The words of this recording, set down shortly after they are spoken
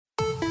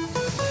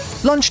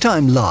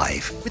Lunchtime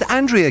Live with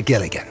Andrea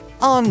Gilligan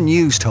on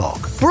News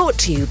Talk. Brought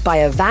to you by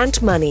Avant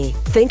Money.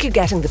 Think you're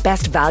getting the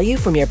best value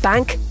from your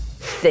bank?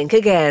 Think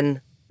again.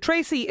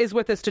 Tracy is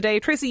with us today.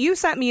 Tracy, you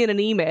sent me in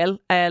an email,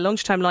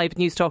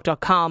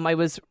 lunchtimelive@newstalk.com. I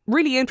was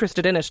really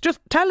interested in it.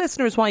 Just tell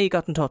listeners why you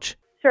got in touch.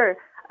 Sure.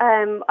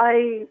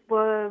 I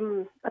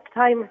at the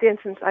time of the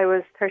incident, I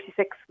was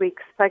 36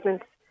 weeks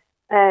pregnant,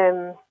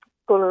 going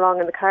along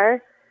in the car,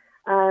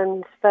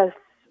 and felt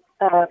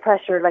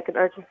pressure, like an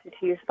urgency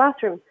to use the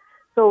bathroom.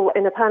 So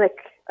in a panic,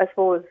 I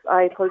suppose,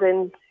 I pulled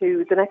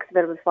into the next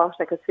available spot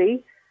I could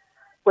see,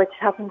 which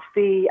happened to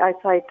be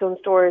outside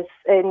Dunstores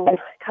in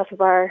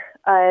Castlebar.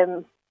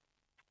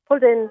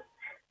 Pulled in,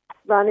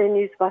 ran in,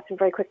 used the bathroom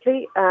very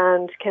quickly,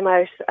 and came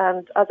out.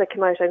 And as I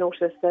came out, I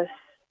noticed that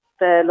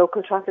the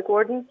local traffic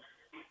warden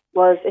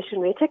was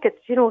issuing me tickets.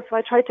 So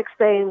I tried to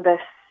explain that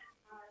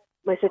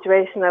my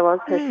situation, I was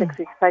 36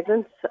 weeks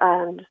pregnant,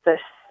 and that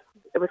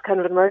it was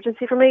kind of an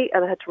emergency for me,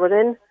 and I had to run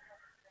in.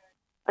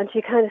 And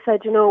she kind of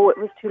said, it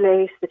was too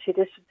late, that she'd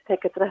issued the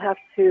tickets, and I'd have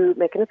to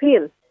make an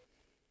appeal.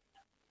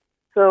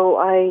 So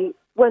I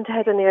went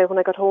ahead anyway when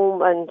I got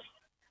home, and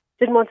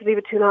didn't want to leave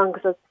it too long,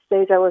 because at the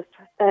stage I was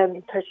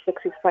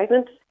 36 weeks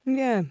pregnant.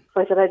 Yeah.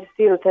 So I said I'd just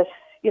deal with it,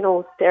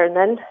 there and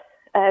then.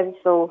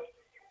 So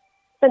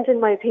sent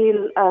in my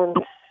appeal, and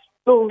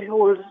lo and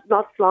behold,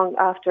 not long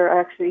after, I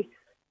actually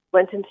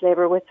went into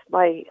labour with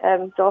my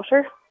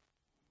daughter.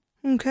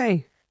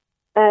 Okay.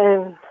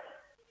 A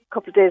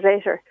couple of days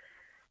later.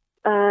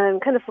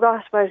 Kind of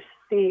forgot about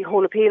the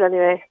whole appeal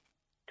anyway.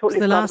 Totally.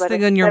 It's the last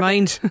thing on your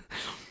mind.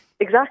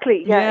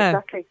 Exactly, yeah,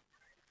 exactly.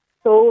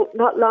 So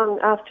not long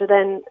after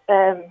then,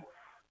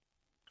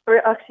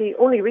 or actually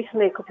only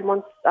recently, a couple of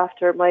months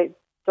after my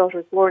daughter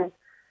was born,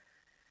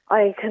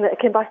 I kind of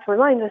came back to my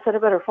mind. I said I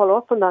better follow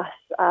up on that,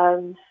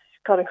 and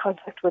got in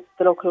contact with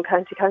the local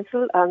county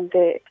council, and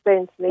they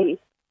explained to me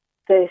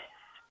that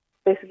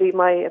basically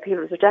my appeal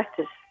was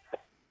rejected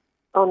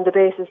on the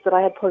basis that I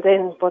had pulled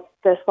in, but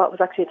the spot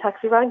was actually a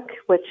taxi rank,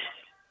 which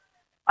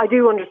I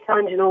do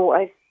understand,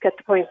 I get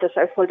the point that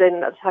I pulled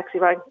in at a taxi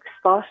rank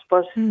spot,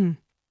 but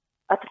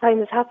at the time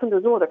this happened, there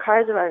was no other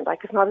cars around.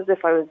 Like, it's not as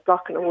if I was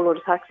blocking a whole load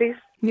of taxis.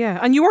 Yeah,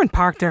 and you weren't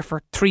parked there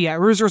for 3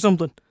 hours or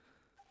something?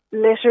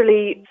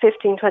 Literally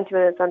 15, 20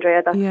 minutes,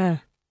 Andrea. That's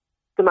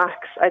the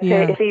max. I'd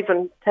say it's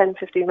even 10,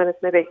 15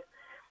 minutes maybe.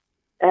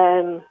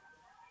 So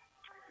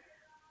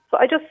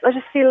I just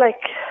feel like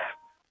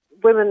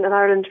women in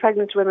Ireland,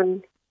 pregnant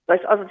women,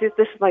 like, obviously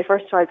this is my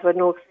first child, so I had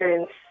no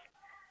experience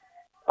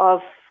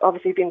of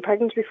obviously being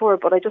pregnant before,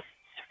 but I just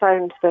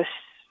found that,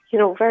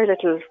 very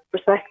little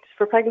respect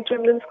for pregnant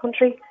women in this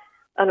country.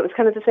 And it was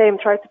kind of the same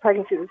throughout the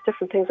pregnancy. There's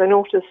different things I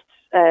noticed.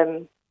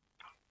 I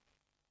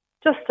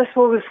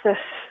suppose that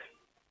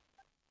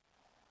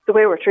the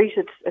way we're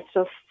treated, it's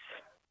just...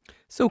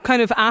 So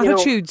kind of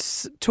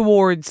attitudes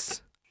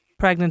towards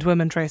pregnant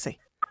women, Tracy?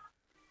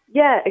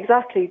 Yeah,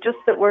 exactly. Just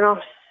that we're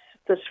not...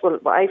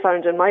 what I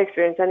found in my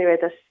experience anyway,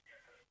 that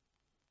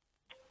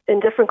in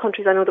different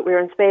countries, I know that we were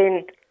in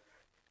Spain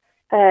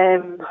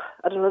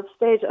at another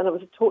stage, and it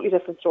was a totally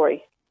different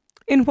story.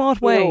 In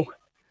what way?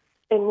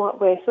 In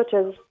what way? Such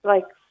as,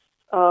 like,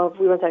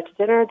 we went out to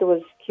dinner, there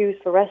was queues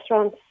for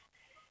restaurants,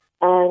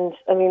 and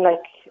I mean,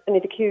 like, any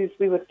of the queues,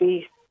 we would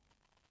be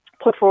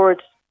put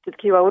forward to the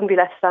queue. I wouldn't be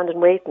left standing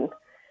waiting.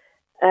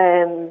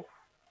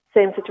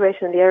 Same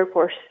situation in the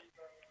airport.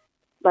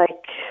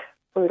 Like,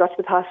 when we got to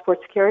the passport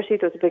security,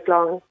 there was a big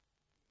long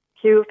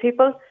queue of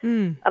people,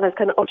 and I was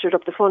kind of ushered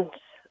up the front.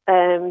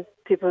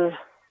 People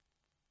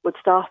would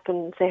stop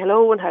and say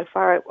hello and how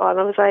far on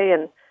was I,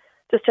 and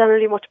just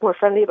generally much more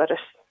friendly about it.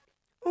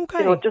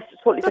 Okay, just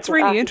totally. That's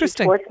really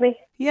interesting. Towards me.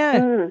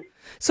 Yeah.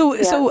 So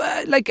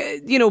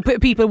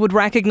people would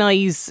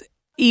recognise,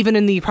 even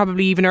in the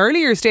probably even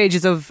earlier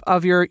stages of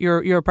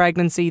your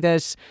pregnancy,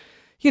 that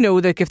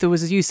that if there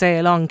was, as you say,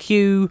 a long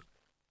queue,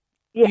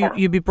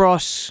 you'd be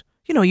brought.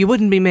 You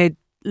wouldn't be made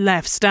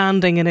left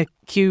standing in a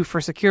queue for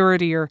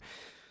security or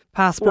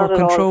passport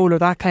control or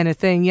that kind of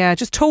thing. Yeah,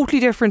 just totally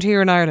different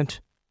here in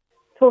Ireland.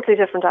 Totally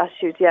different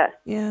attitude, yeah.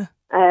 Yeah.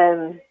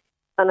 And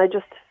I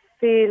just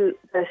feel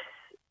that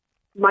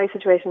my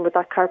situation with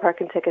that car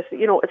parking ticket,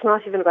 it's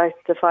not even about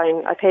the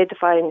fine. I paid the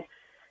fine.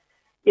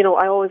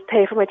 I always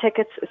pay for my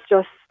tickets. It's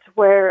just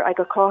where I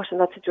got caught in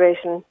that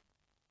situation.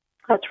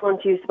 I had to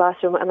run to use the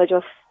bathroom, and I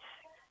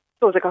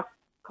suppose I got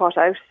caught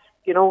out.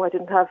 I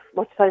didn't have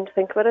much time to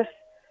think about it.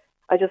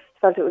 I just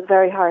felt it was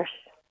very harsh.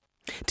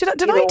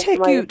 Did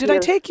I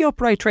take you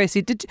up right,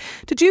 Tracy?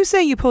 Did you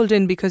say you pulled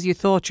in because you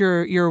thought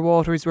your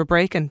waters were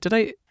breaking?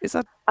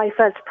 I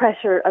felt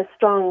pressure, a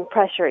strong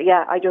pressure.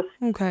 Yeah, I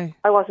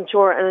wasn't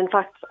sure, and in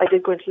fact, I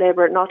did go into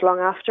labour not long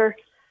after,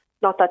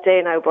 not that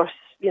day now, but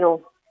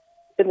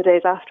in the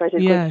days after, I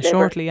did. Yeah, go into labour.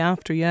 shortly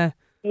after. Yeah.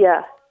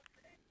 Yeah.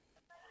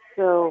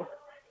 So,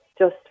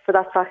 just for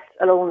that fact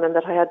alone, and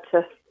that I had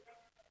to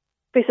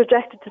be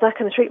subjected to that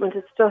kind of treatment,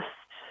 it's just.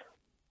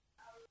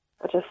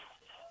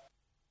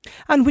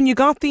 And when you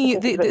got the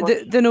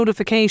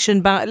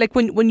notification back, like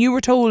when you were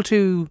told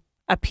to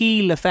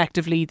appeal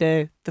effectively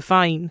the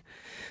fine,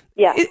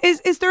 Yeah.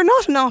 Is there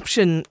not an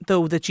option,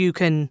 though, that you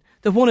can,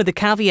 that one of the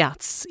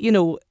caveats,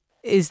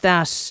 is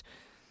that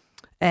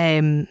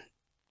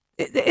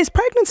is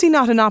pregnancy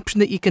not an option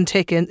that you can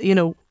take in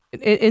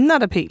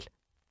that appeal?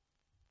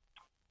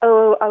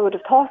 Oh, I would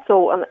have thought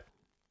so. And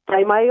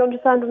by my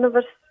understanding of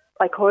it,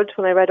 I could.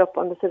 When I read up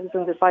on the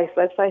Citizens Advice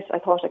website, I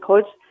thought I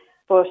could.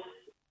 But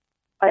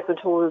I've been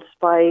told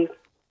by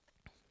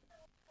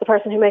the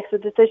person who makes the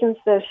decisions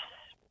that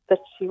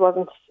she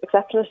wasn't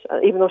accepting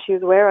it, even though she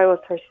was aware I was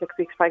 36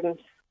 weeks pregnant.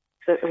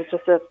 So it was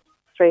just a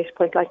straight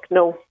point, like,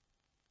 no.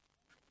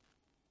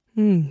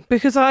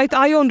 Because I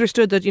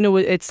understood that,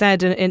 it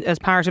said as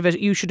part of it,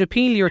 you should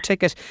appeal your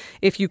ticket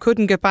if you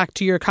couldn't get back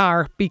to your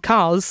car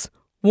because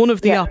one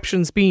of the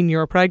options being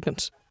you're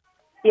pregnant.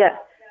 Yeah.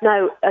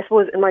 Now, I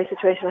suppose in my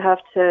situation I have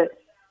to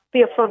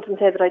be upfront and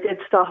say that I did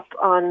stop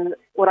on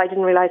what I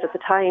didn't realise at the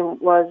time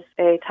was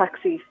a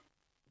taxi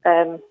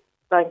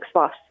blank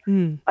spot.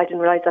 I didn't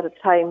realise that at the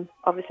time.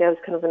 Obviously I was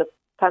kind of in a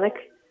panic,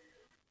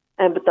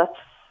 but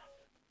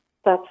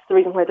that's the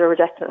reason why they're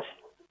rejecting it.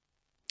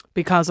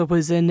 Because it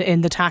was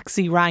in the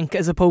taxi rank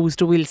as opposed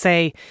to, we'll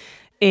say,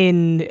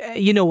 in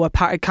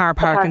a car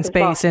parking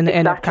space in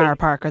a car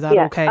park or that.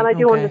 Yeah. Okay, and I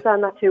do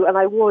understand that too. And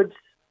I wouldn't.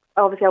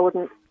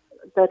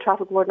 The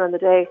traffic warden on the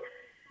day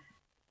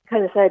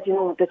kind of said,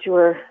 that you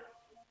were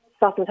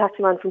stopping the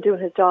taxi man from doing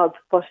his job.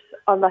 But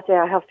on that day,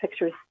 I have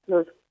pictures. There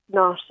was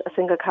not a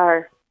single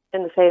car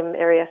in the same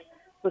area.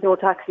 There was no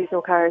taxis,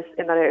 no cars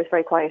in that area. It was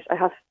very quiet. I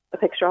have a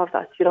picture of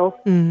that.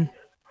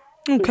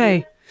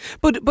 Okay.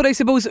 But I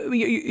suppose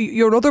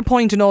your other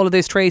point in all of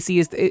this, Tracy,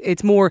 is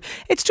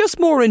it's just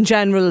more in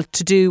general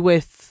to do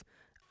with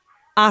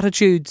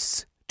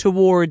attitudes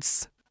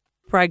towards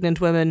pregnant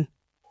women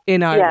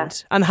in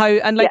Ireland, and how,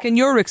 in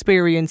your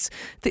experience,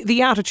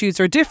 the attitudes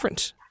are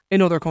different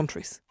in other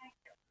countries.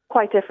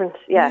 Quite different,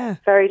 yeah.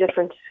 Very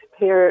different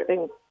here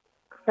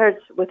compared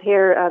with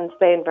here and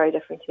Spain. Very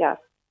different, yeah.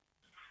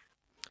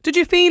 Did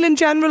you feel in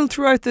general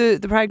throughout the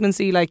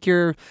pregnancy, like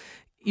your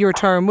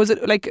term, was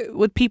it like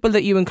with people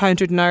that you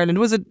encountered in Ireland,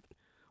 was it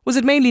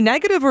mainly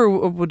negative or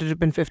would it have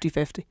been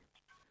 50-50?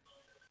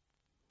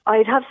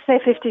 I'd have to say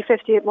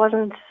 50-50. It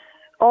wasn't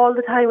all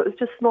the time. It was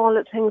just small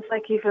little things,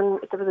 like even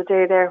there was a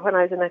day there when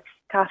I was in a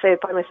cafe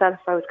by myself.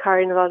 I was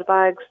carrying a lot of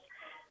bags,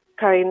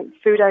 carrying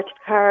food out to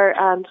the car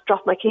and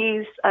dropped my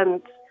keys.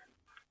 And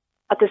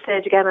at this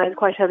stage, again, I was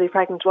quite heavily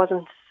pregnant. I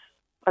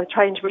was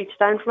trying to reach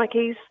down for my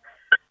keys.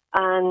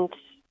 And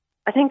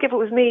I think if it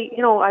was me,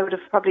 I would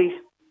have probably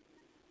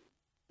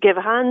give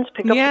a hand,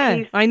 pick up the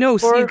keys. I know.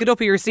 So you get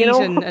up at your seat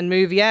and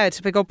move,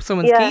 to pick up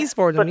someone's keys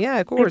for them. Yeah,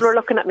 of course. People are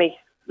looking at me,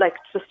 like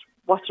just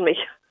watching me,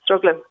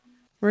 struggling.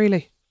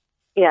 Really?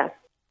 Yeah.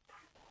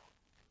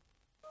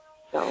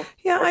 So,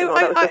 that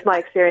was just my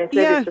experience.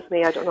 Maybe it's just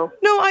me, I don't know.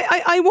 No,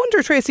 I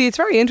wonder, Tracy, it's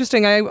very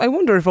interesting. I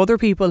wonder if other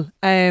people,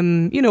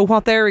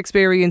 what their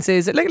experience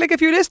is. Like if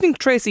you're listening to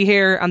Tracy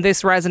here and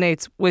this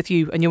resonates with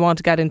you and you want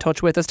to get in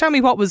touch with us, tell me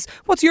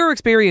what's your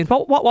experience?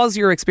 What was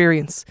your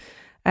experience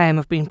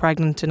of being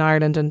pregnant in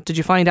Ireland, and did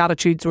you find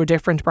attitudes were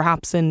different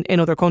perhaps in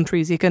other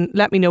countries? You can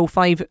let me know.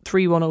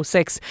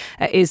 53106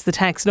 is the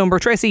text number.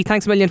 Tracy,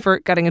 thanks a million for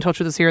getting in touch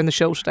with us here on the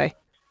show today.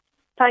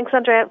 Thanks,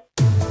 Andrea.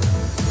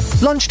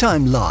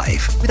 Lunchtime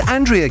Live with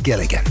Andrea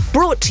Gilligan.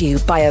 Brought to you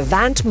by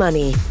Avant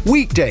Money.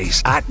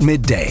 Weekdays at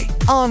midday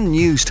on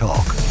News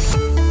Talk.